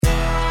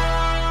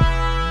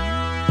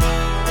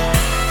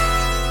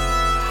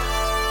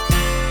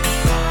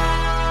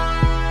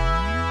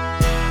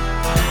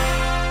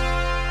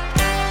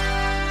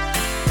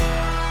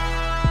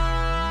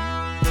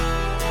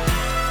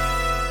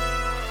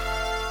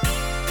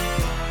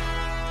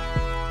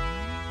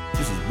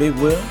Big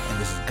Will,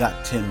 and this has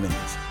got 10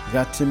 minutes. You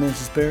got 10 minutes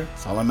to spare?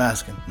 That's all I'm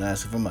asking. I'm not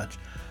asking for much.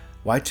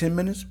 Why 10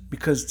 minutes?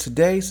 Because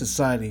today's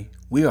society,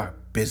 we are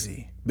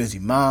busy. Busy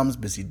moms,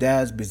 busy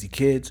dads, busy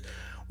kids.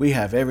 We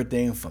have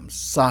everything from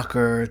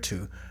soccer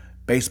to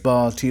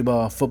baseball,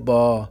 t-ball,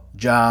 football,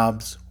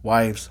 jobs,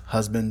 wives,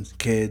 husbands,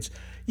 kids.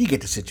 You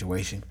get the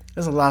situation.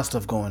 There's a lot of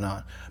stuff going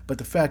on. But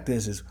the fact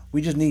is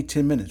we just need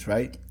 10 minutes,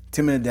 right?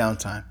 10-minute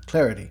downtime,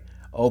 clarity,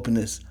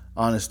 openness,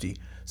 honesty.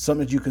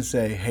 Something that you can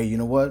say, hey, you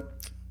know what?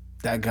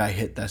 That guy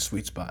hit that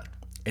sweet spot.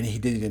 And he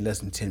did it in less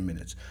than 10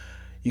 minutes.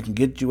 You can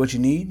get you what you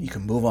need. You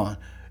can move on.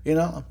 You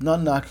know, I'm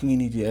not knocking you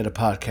need to edit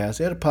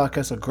podcasts. Edit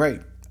podcasts are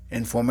great,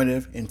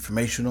 informative,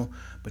 informational.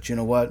 But you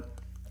know what?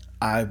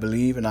 I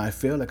believe and I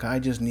feel like I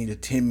just need a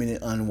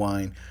 10-minute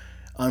unwind,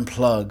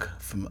 unplug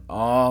from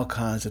all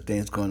kinds of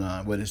things going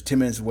on. Whether it's 10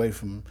 minutes away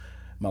from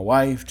my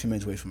wife, 10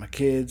 minutes away from my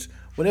kids,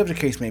 whatever the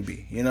case may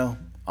be. You know,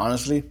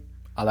 honestly,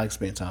 I like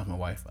spending time with my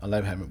wife.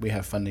 We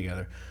have fun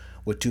together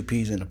with two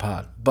peas in a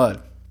pod.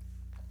 But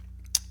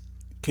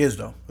kids,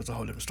 though, that's a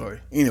whole different story.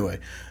 Anyway,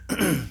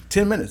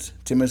 10 minutes.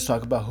 10 minutes to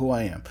talk about who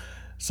I am.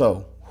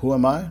 So, who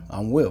am I?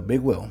 I'm Will, Big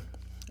Will.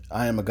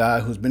 I am a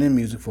guy who's been in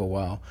music for a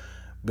while,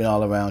 been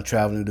all around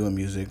traveling, doing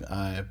music.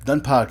 I've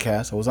done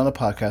podcasts. I was on a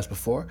podcast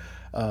before.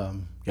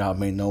 Y'all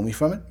may know me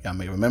from it. Y'all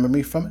may remember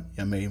me from it.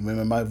 Y'all may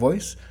remember my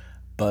voice.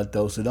 But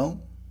those who don't,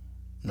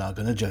 I'm not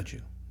going to judge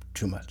you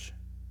too much.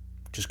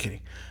 Just kidding.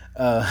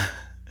 I'm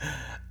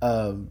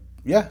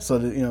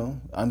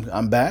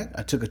back.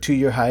 I took a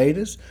 2-year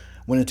hiatus.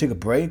 Wanted to take a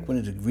break,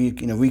 wanted to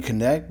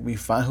reconnect,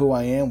 refine who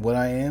I am, what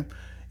I am,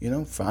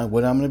 find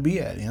what I'm going to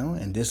be at,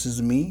 and this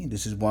is me,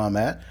 this is where I'm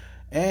at.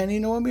 And,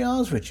 I'll be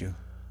honest with you,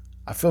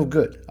 I feel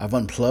good. I've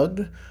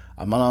unplugged.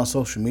 I'm not on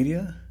social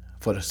media.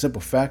 For the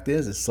simple fact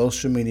is that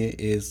social media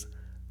is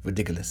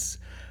ridiculous.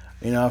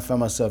 I found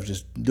myself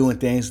just doing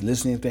things,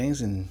 listening to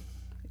things, and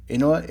you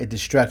know what? It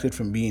distracted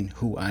from being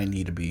who I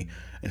need to be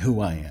and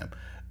who I am.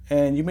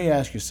 And you may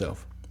ask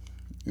yourself,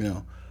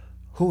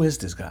 who is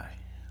this guy?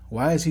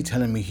 Why is he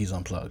telling me he's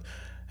unplugged?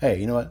 Hey,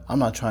 you know what? I'm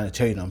not trying to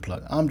tell you to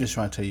unplug. I'm just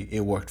trying to tell you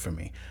it worked for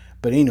me.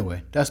 But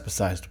anyway, that's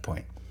besides the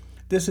point.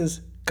 This is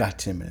Got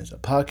 10 Minutes, a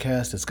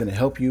podcast that's going to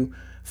help you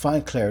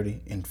find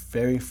clarity in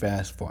very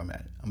fast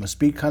format. I'm going to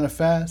speak kind of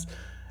fast,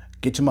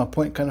 get to my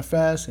point kind of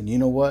fast, and you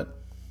know what?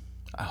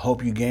 I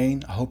hope you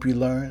gain, I hope you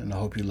learn, and I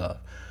hope you love.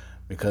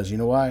 Because you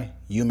know why?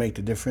 You make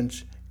the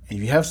difference. And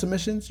if you have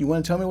submissions, you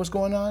want to tell me what's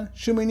going on,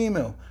 shoot me an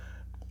email.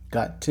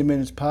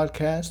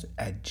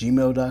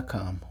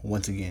 Got10minutespodcast@gmail.com.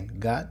 Once again,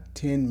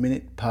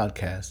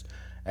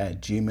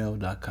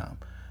 got10minutepodcast@gmail.com.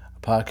 A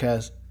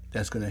podcast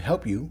that's going to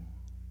help you.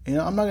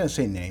 I'm not going to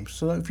say names,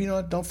 so if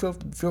don't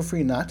feel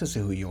free not to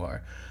say who you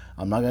are.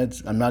 I'm not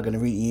going to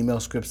read email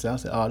scripts out.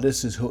 Say, oh,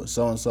 this is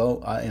so and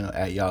so,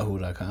 at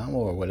yahoo.com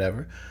or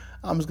whatever.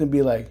 I'm just going to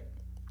be like,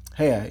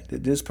 hey,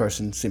 this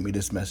person sent me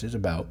this message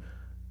about.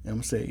 And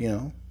I'm going to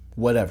say,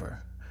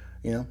 whatever.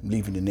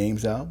 Leaving the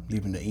names out,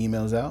 leaving the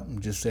emails out,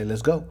 and just say,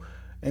 let's go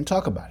and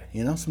talk about it.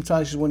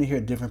 Sometimes you just want to hear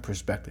a different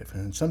perspective.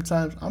 And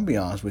sometimes, I'll be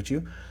honest with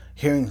you,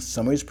 hearing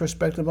somebody's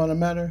perspective on a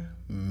matter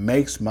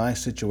makes my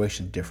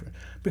situation different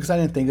because I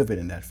didn't think of it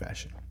in that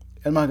fashion.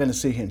 I'm not going to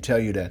sit here and tell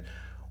you that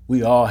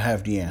we all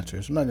have the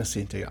answers. I'm not going to sit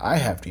and tell you I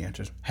have the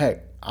answers.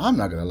 Heck, I'm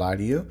not going to lie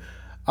to you.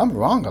 I'm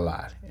wrong a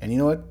lot. And you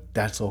know what?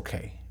 That's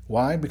okay.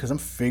 Why? Because I'm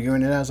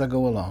figuring it as I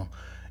go along.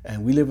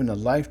 And we live in a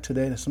life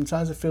today that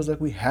sometimes it feels like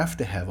we have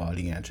to have all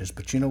the answers.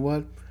 But you know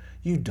what?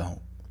 You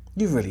don't.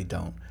 You really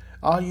don't.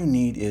 All you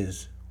need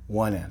is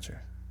one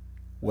answer.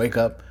 Wake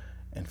up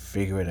and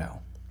figure it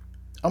out.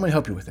 I'm going to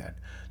help you with that.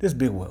 This is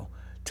Big Will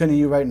telling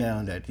you right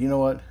now that, you know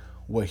what?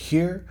 We're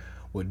here.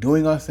 We're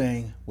doing our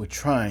thing. We're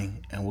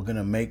trying. And we're going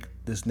to make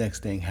this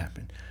next thing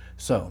happen.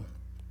 So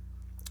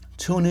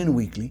tune in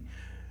weekly.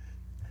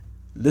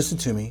 Listen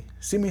to me.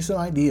 Send me some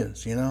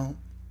ideas, You're not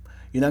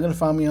going to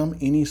find me on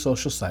any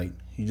social site.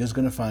 You're just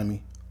going to find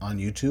me on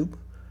YouTube,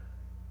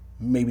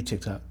 maybe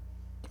TikTok.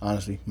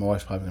 Honestly, my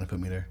wife's probably going to put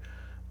me there.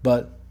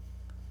 But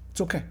it's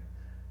okay.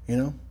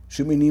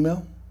 Shoot me an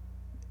email.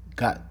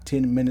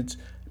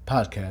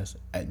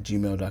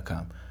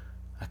 Got10minutepodcast@gmail.com.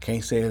 I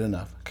can't say it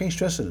enough. I can't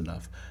stress it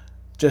enough.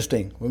 Just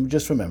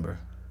remember,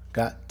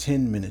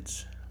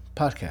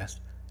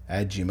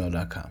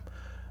 got10minutepodcast@gmail.com.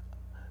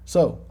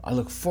 So I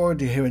look forward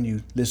to hearing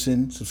you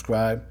listen,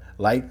 subscribe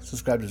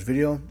to this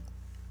video,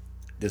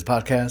 this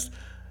podcast,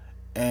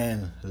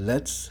 and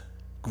let's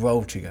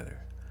grow together.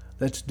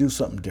 Let's do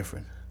something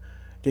different.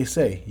 They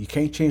say you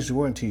can't change the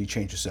world until you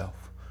change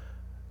yourself.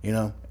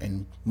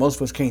 And most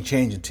of us can't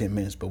change in 10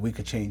 minutes, but we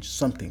could change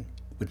something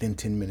within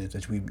 10 minutes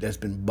that's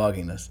been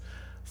bugging us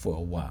for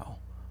a while.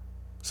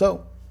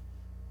 So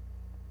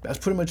that's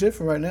pretty much it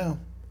for right now.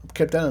 I've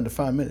kept that under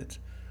 5 minutes.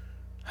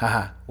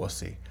 Haha, we'll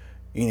see.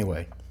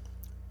 Anyway,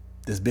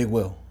 this is Big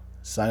Will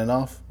signing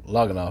off,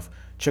 logging off,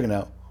 checking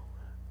out.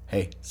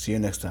 Hey, see you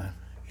next time.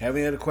 If you have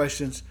any other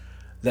questions,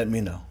 let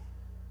me know.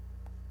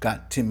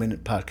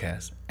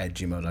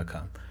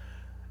 Got10minutepodcast@gmail.com.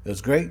 It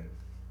was great.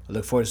 I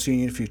look forward to seeing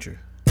you in the future.